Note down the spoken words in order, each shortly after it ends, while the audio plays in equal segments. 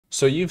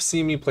So you've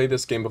seen me play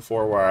this game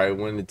before where I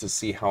wanted to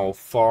see how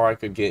far I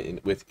could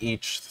get with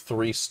each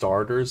three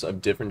starters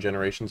of different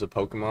generations of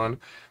Pokemon,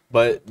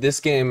 but this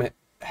game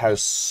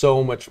has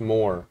so much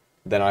more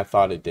than I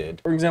thought it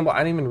did. For example, I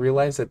didn't even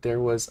realize that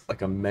there was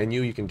like a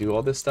menu you can do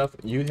all this stuff.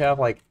 You have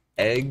like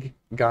egg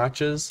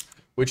gotchas,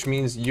 which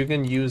means you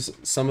can use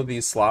some of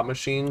these slot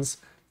machines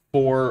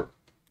for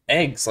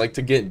eggs, like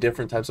to get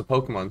different types of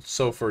Pokemon.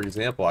 So for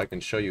example, I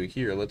can show you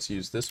here. Let's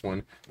use this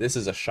one. This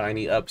is a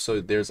shiny up, so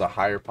there's a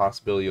higher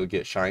possibility you'll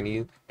get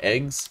shiny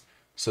eggs.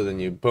 So then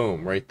you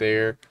boom right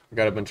there. I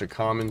got a bunch of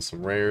commons,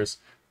 some rares.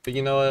 But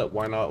you know what?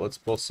 Why not? Let's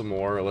pull some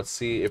more. Let's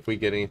see if we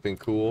get anything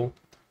cool.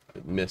 I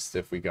missed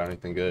if we got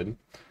anything good.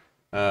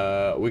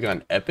 We got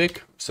an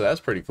epic, so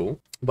that's pretty cool.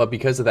 But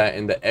because of that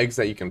and the eggs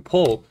that you can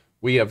pull,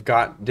 we have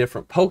got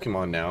different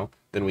Pokemon now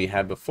than we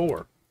had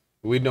before.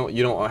 You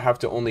don't have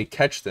to only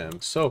catch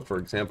them. So for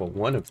example,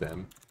 one of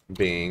them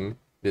being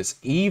this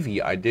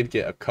Eevee. I did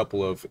get a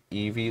couple of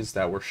Eevees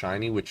that were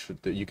shiny, which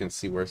you can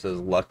see where it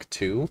says luck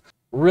 2.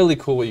 Really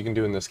cool what you can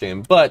do in this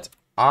game, but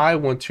I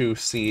want to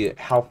see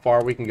how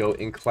far we can go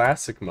in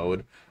classic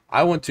mode.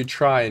 I want to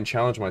try and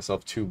challenge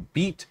myself to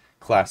beat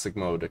classic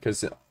mode,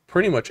 because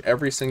pretty much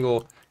every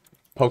single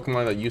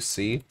Pokemon that you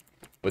see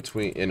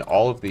in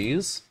all of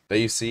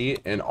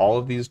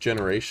these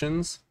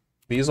generations,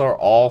 these are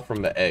all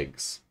from the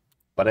eggs.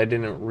 But I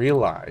didn't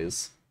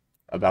realize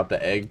about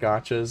the egg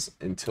gotchas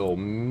until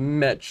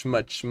much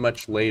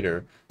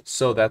later.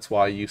 So that's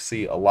why you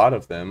see a lot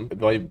of them.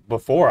 Like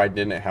before, I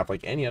didn't have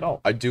like any at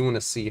all. I do want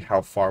to see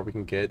how far we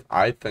can get.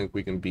 I think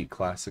we can beat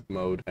classic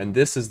mode. And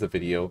this is the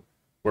video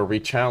where we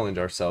challenge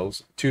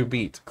ourselves to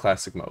beat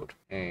classic mode.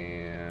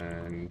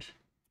 And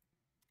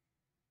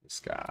this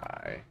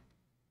guy.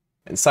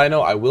 And side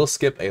note, I will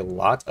skip a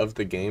lot of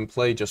the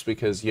gameplay just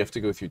because you have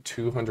to go through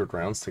 200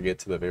 rounds to get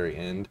to the very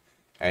end.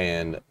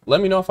 And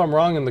let me know if I'm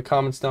wrong in the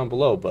comments down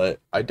below, but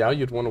I doubt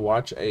you'd want to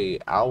watch a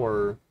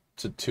hour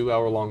to 2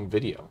 hour long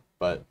video.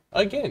 But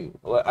again,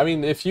 I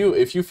mean, if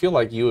you feel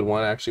like you would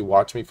want to actually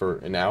watch me for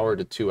an hour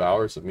to 2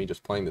 hours of me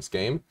just playing this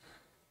game,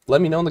 let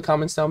me know in the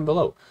comments down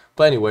below.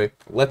 But anyway,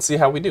 let's see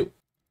how we do.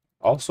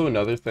 Also,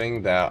 another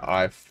thing that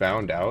I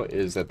found out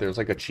is that there's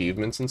like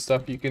achievements and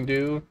stuff you can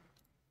do.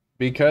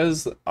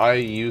 Because I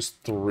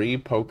used 3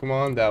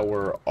 Pokemon that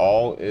were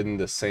all in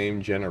the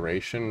same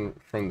generation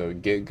from the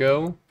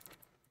get-go,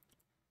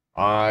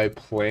 I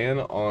plan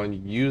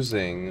on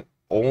using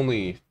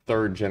only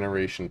 3rd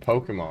generation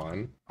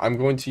Pokemon. I'm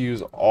going to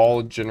use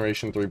all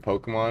generation 3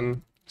 Pokemon,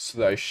 so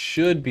that I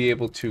should be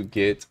able to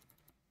get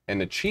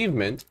an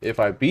achievement if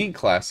I beat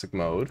classic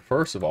mode,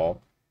 first of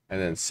all, and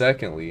then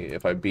secondly,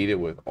 if I beat it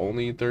with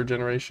only 3rd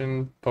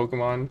generation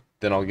Pokemon,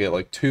 then I'll get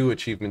like 2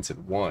 achievements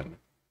in one,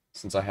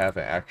 since I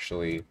haven't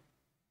actually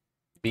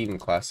beaten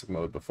classic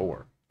mode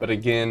before. But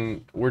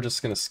again, we're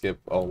just gonna skip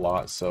a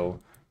lot, so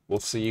we'll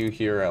see you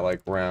here at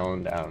like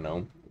round, I don't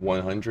know,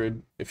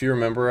 100. If you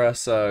remember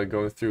us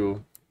going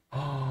through...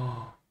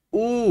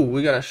 Ooh,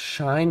 we got a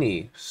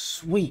shiny.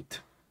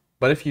 Sweet.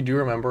 But if you do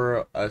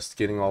remember us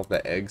getting all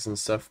the eggs and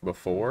stuff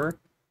before,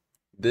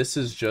 this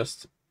is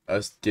just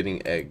us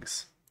getting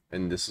eggs.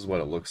 And this is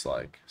what it looks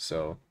like.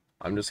 So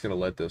I'm just going to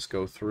let this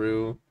go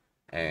through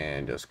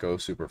and just go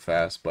super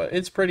fast. But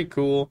it's pretty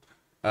cool.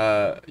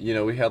 You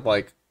know, we had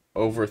like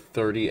over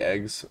 30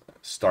 eggs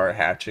start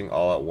hatching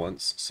all at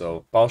once,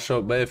 so I'll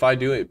show. But if I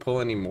do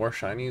pull any more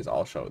shinies,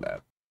 I'll show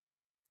that.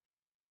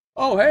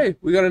 Oh hey,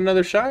 we got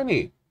another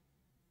shiny.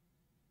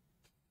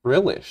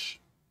 Frillish.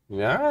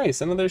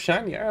 Nice, another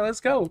shiny. All right, let's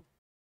go.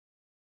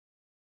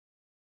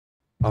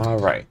 All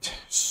right,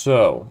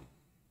 so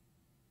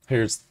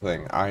here's the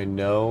thing. I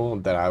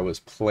know that I was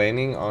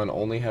planning on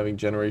only having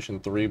generation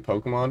 3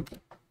 Pokemon,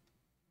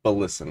 but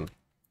listen,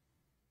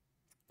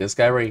 this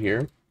guy right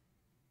here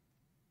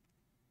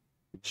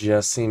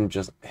just seemed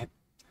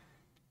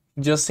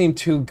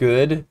too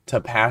good to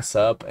pass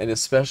up, and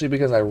especially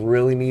because I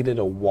really needed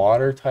a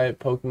water type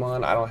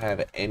Pokemon. I don't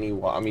have any.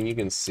 I mean, you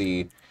can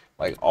see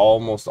like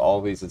almost all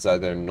of these. It's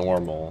either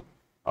normal,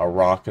 a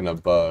rock and a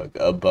bug,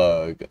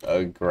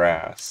 a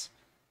grass.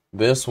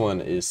 This one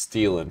is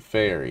steel and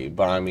fairy,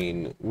 but I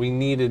mean, we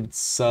needed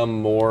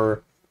some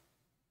more.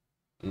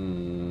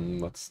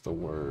 What's the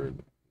word?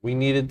 We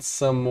needed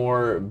some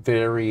more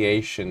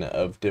variation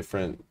of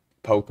different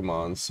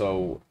Pokemon,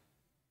 so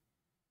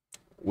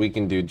we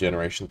can do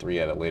generation 3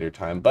 at a later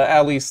time, but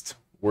at least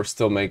we're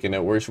still making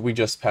it. We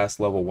just passed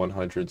level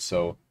 100,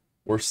 so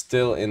we're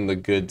still in the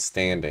good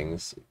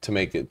standings to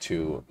make it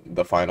to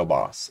the final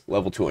boss,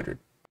 level 200.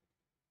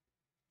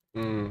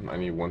 I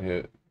need one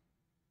hit.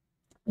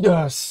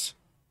 Yes!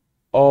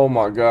 Oh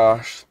my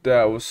gosh,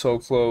 that was so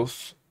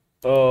close.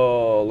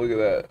 Oh, look at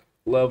that.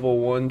 Level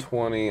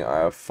 120, I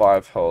have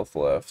 5 health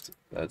left.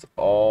 That's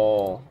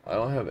all. I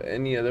don't have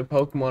any other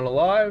Pokemon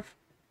alive.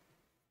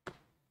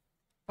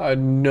 I had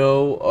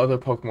no other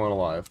Pokemon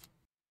alive.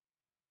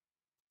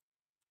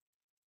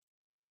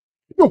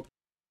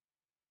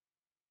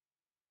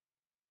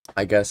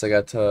 I guess I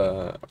got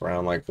to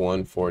around like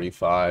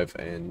 145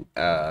 and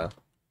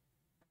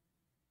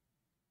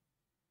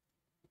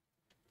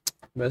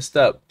messed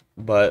up,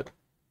 but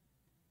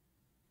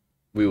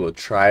we will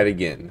try it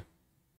again.